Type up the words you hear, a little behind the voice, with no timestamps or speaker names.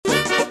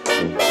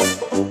Hey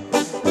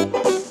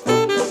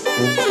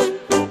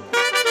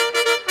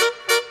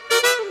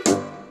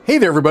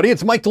there everybody,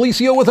 it's Mike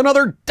Delisio with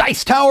another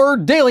Dice Tower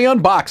Daily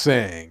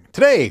Unboxing.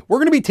 Today, we're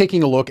going to be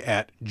taking a look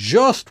at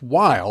Just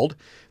Wild.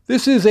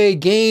 This is a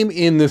game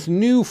in this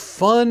new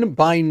Fun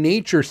by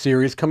Nature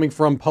series coming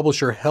from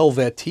publisher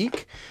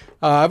Helvetique.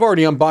 I've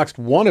already unboxed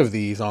one of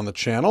these on the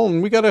channel,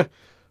 and we got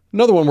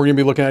another one we're going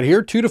to be looking at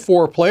here. 2 to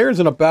 4 players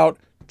in about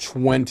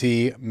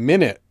 20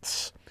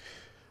 minutes.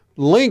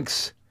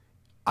 Links.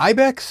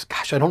 Ibex,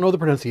 gosh, I don't know the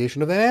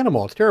pronunciation of that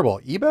animal. It's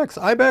terrible.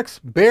 Ibex,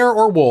 bear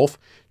or wolf.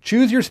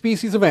 Choose your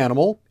species of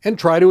animal and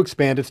try to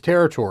expand its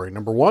territory.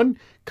 Number 1,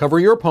 cover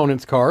your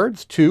opponent's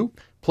cards. 2,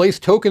 place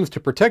tokens to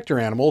protect your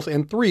animals.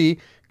 And 3,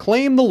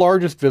 claim the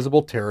largest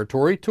visible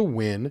territory to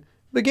win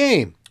the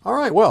game. All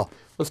right, well,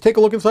 let's take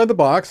a look inside the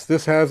box.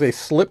 This has a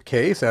slip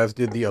case, as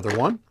did the other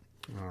one.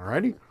 All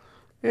righty.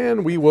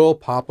 And we will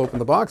pop open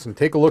the box and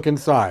take a look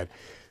inside.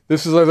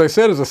 This is, as I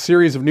said, is a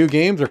series of new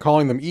games. They're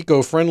calling them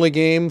eco-friendly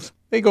games.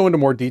 They go into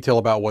more detail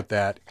about what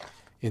that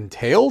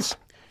entails.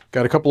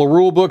 Got a couple of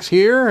rule books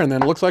here, and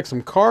then it looks like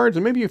some cards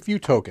and maybe a few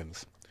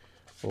tokens.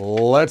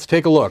 Let's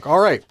take a look. All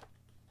right.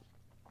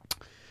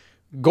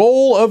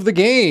 Goal of the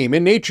game.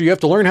 In nature, you have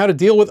to learn how to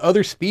deal with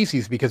other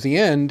species because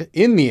in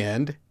the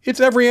end, it's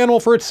every animal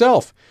for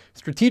itself.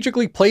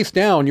 Strategically place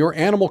down your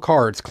animal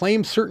cards,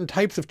 claim certain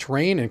types of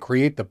terrain, and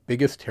create the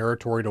biggest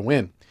territory to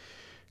win.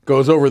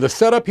 Goes over the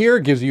setup here,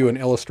 gives you an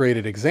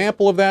illustrated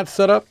example of that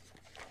setup.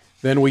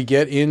 Then we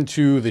get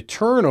into the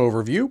turn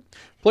overview.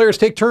 Players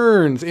take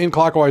turns in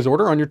clockwise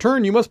order. On your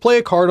turn, you must play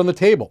a card on the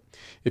table.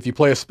 If you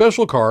play a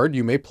special card,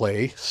 you may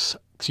place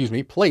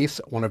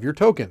one of your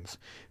tokens.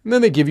 And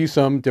then they give you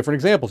some different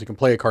examples. You can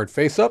play a card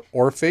face up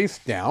or face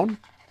down.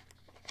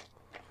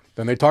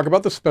 Then they talk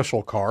about the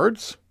special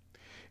cards.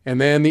 And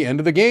then the end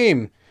of the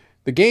game.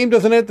 The game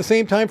doesn't end at the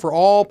same time for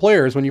all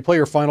players. When you play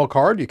your final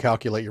card, you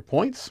calculate your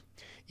points.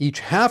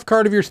 Each half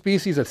card of your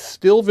species that's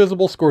still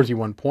visible scores you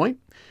 1 point.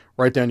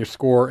 Write down your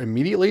score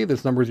immediately.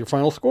 This number is your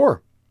final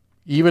score,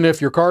 even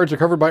if your cards are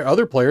covered by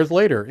other players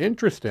later.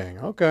 Interesting.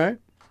 Okay.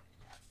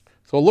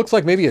 So it looks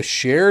like maybe a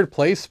shared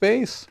play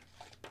space.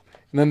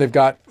 And then they've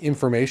got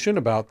information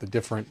about the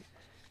different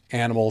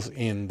animals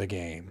in the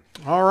game.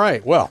 All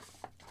right. Well,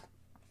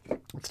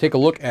 let's take a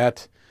look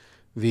at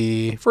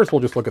first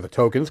we'll just look at the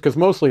tokens because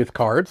mostly it's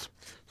cards.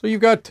 So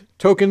you've got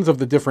tokens of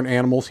the different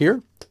animals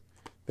here.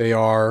 They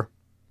are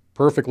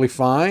perfectly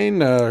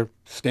fine,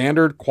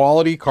 standard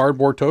quality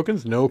cardboard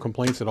tokens, no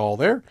complaints at all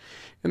there.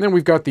 And then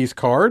we've got these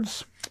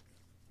cards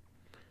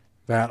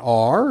that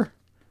are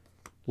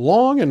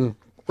long and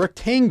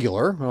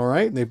rectangular, all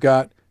right?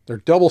 They're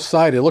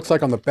double-sided. It looks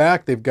like on the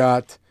back they've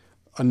got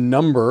a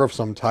number of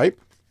some type,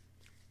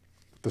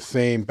 the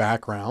same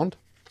background.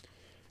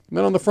 And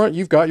then on the front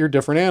you've got your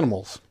different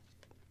animals.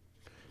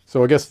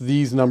 So I guess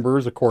these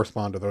numbers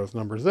correspond to those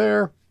numbers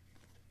there.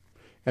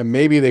 And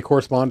maybe they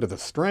correspond to the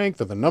strength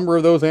of the number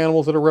of those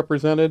animals that are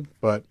represented.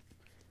 But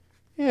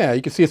yeah,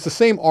 you can see it's the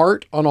same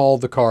art on all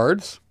the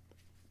cards.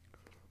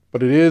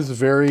 But it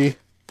is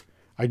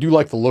I do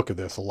like the look of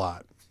this a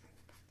lot.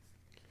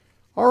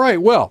 All right,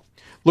 well,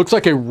 looks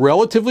like a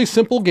relatively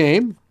simple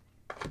game.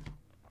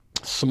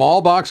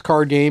 Small box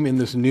card game in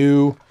this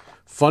new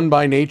Fun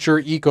by Nature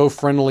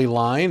eco-friendly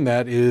line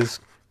that is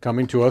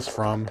coming to us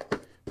from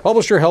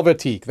publisher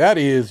Helvetique. That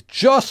is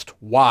Just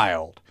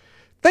Wild.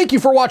 Thank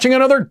you for watching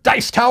another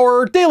Dice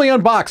Tower Daily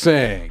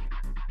Unboxing.